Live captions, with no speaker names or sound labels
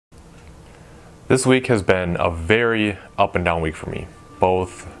This week has been a very up and down week for me,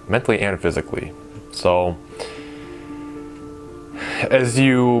 both mentally and physically. So, as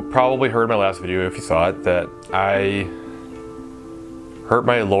you probably heard in my last video, if you saw it, that I hurt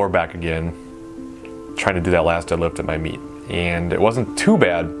my lower back again trying to do that last deadlift at my meet. And it wasn't too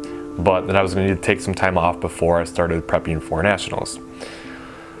bad, but then I was going to need to take some time off before I started prepping for nationals.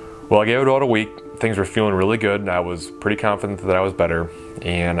 Well, I gave it about a week. Things were feeling really good, and I was pretty confident that I was better.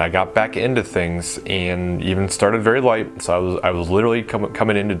 And I got back into things and even started very light. So I was literally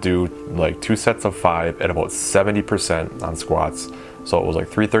coming in to do like 2 sets of 5 at about 70% on squats. So it was like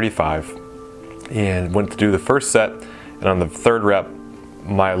 335. And went to do the first set, and on the third rep,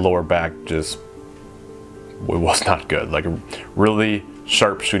 my lower back just, it was not good. Like a really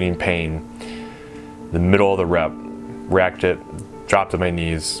sharp shooting pain. The middle of the rep, racked it, dropped to my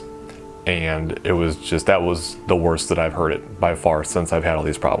knees. And it was just, that was the worst that I've heard it by far since I've had all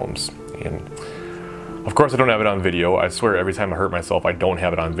these problems. And of course I don't have it on video. I swear every time I hurt myself I don't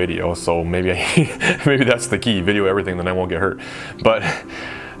have it on video, so maybe maybe that's the key, video everything, then I won't get hurt. But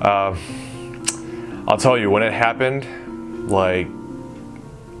I'll tell you, when it happened, like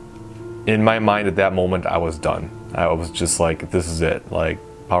in my mind at that moment I was done. I was just like, this is it, like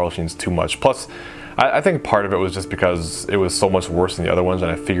powerlifting's too much. Plus I think part of it was just because it was so much worse than the other ones,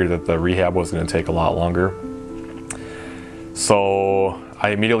 and I figured that the rehab was going to take a lot longer. So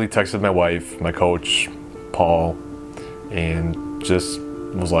I immediately texted my wife, my coach, Paul, and just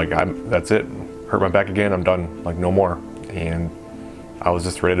was like, that's it. Hurt my back again, I'm done, like no more. And I was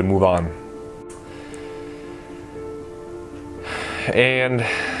just ready to move on. And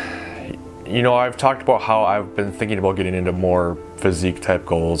you know, I've talked about how I've been thinking about getting into more physique type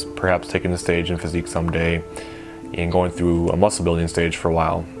goals, perhaps taking the stage in physique someday and going through a muscle building stage for a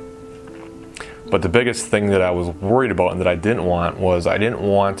while. But the biggest thing that I was worried about and that I didn't want was I didn't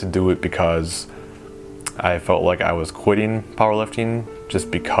want to do it because I felt like I was quitting powerlifting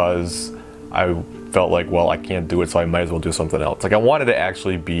just because I felt like, well, I can't do it, so I might as well do something else. Like I wanted to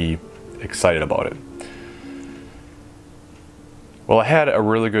actually be excited about it. Well, I had a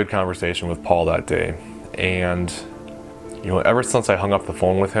really good conversation with Paul that day, and you know, ever since I hung up the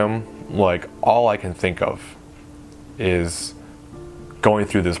phone with him, like all I can think of is going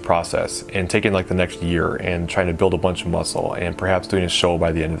through this process and taking like the next year and trying to build a bunch of muscle and perhaps doing a show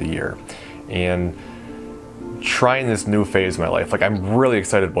by the end of the year and trying this new phase of my life. Like I'm really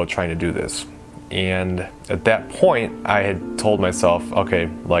excited about trying to do this. And at that point, I had told myself, okay,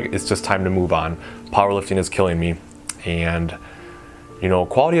 like it's just time to move on. Powerlifting is killing me, and you know,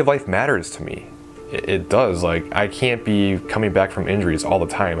 quality of life matters to me. It does. Like I can't be coming back from injuries all the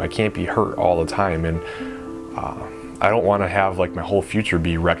time. I can't be hurt all the time, and I don't want to have like my whole future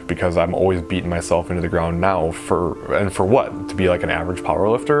be wrecked because I'm always beating myself into the ground now for what? To be like an average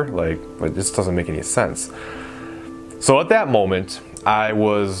powerlifter? Like it just doesn't make any sense. So at that moment, I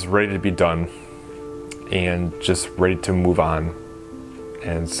was ready to be done and just ready to move on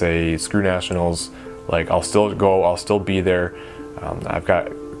and say screw nationals. Like I'll still go. I'll still be there. I've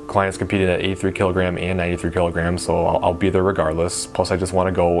got clients competing at 83 kilogram and 93 kilograms, so I'll be there regardless. Plus I just want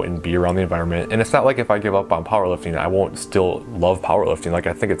to go and be around the environment. And it's not like if I give up on powerlifting, I won't still love powerlifting. Like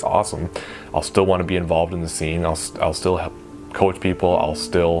I think it's awesome. I'll still want to be involved in the scene. I'll still help coach people. I'll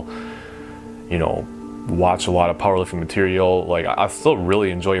still, you know, watch a lot of powerlifting material. Like I still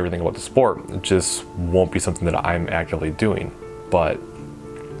really enjoy everything about the sport. It just won't be something that I'm actively doing. But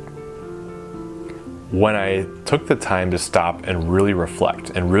when I took the time to stop and really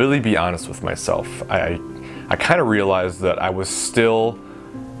reflect and really be honest with myself, I kind of realized that I was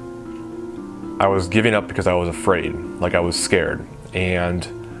giving up because I was afraid, like I was scared. And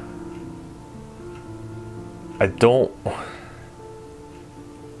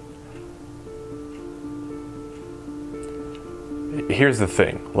here's the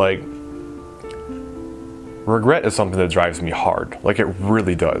thing, like regret is something that drives me hard, like it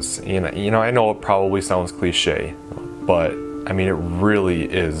really does. And you know, I know it probably sounds cliche, but I mean it really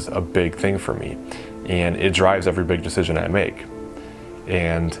is a big thing for me, and it drives every big decision I make.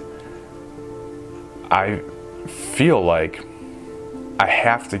 And I feel like I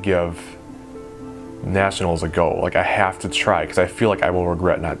have to give nationals a go. Like I have to try, because I feel like I will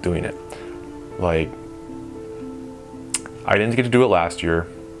regret not doing it. Like I didn't get to do it last year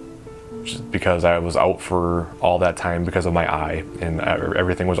just because I was out for all that time because of my eye, and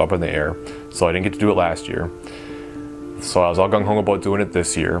everything was up in the air. So I didn't get to do it last year. So I was all gung-ho about doing it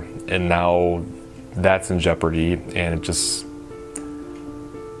this year, and now that's in jeopardy, and I just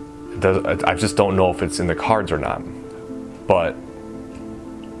don't know if it's in the cards or not. But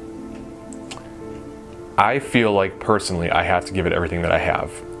I feel like personally I have to give it everything that I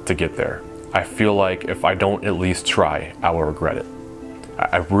have to get there. I feel like if I don't at least try, I will regret it.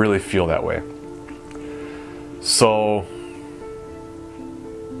 I really feel that way. So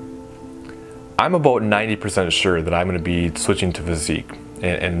I'm about 90% sure that I'm going to be switching to physique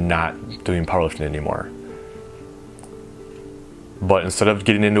and not doing powerlifting anymore. But instead of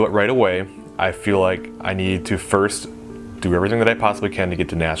getting into it right away, I feel like I need to first do everything that I possibly can to get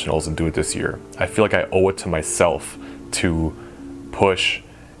to nationals and do it this year. I feel like I owe it to myself to push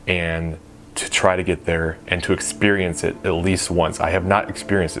and to try to get there and to experience it at least once. I have not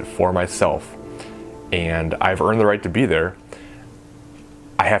experienced it for myself, and I've earned the right to be there.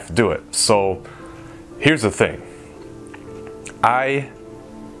 I have to do it. So here's the thing. I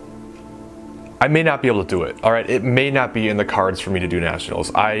may not be able to do it. All right, it may not be in the cards for me to do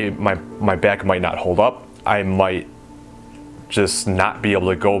nationals. My back might not hold up. I might just not be able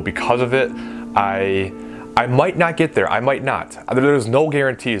to go because of it. I might not get there. I might not. There's no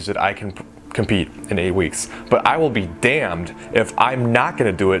guarantees that I can compete in 8 weeks. But I will be damned if I'm not going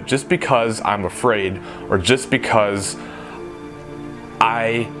to do it just because I'm afraid, or just because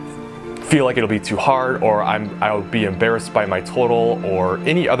I feel like it'll be too hard, or I'll be embarrassed by my total, or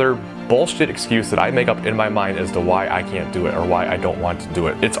any other bullshit excuse that I make up in my mind as to why I can't do it or why I don't want to do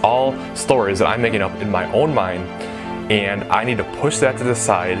it. It's all stories that I'm making up in my own mind, and I need to push that to the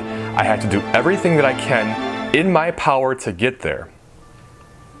side. I have to do everything that I can in my power to get there.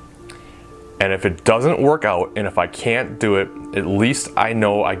 And if it doesn't work out, and if I can't do it, at least I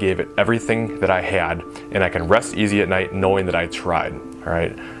know I gave it everything that I had, and I can rest easy at night knowing that I tried, all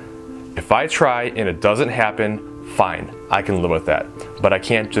right? If I try and it doesn't happen, fine, I can live with that. But I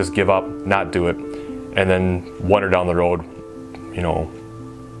can't just give up, not do it, and then wonder down the road, you know,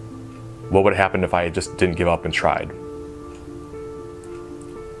 what would happen if I just didn't give up and tried?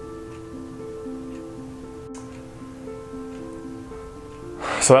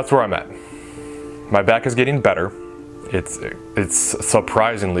 So that's where I'm at. My back is getting better. It's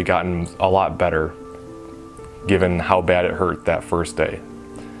surprisingly gotten a lot better given how bad it hurt that first day.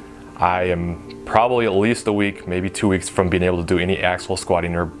 I am probably at least a week, maybe 2 weeks from being able to do any actual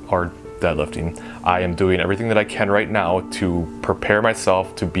squatting or deadlifting. I am doing everything that I can right now to prepare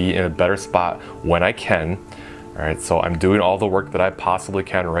myself to be in a better spot when I can. All right, so I'm doing all the work that I possibly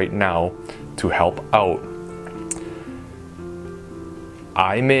can right now to help out.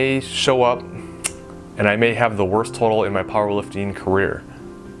 I may show up and I may have the worst total in my powerlifting career.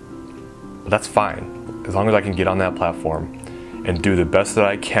 But that's fine, as long as I can get on that platform and do the best that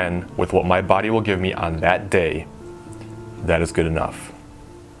I can with what my body will give me on that day. That is good enough.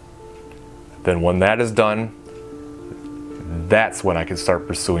 Then when that is done, that's when I can start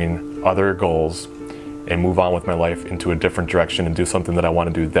pursuing other goals and move on with my life into a different direction and do something that I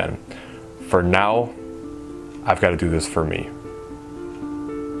want to do then. For now, I've got to do this for me.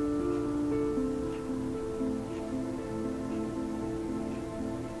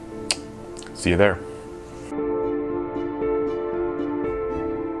 See you there.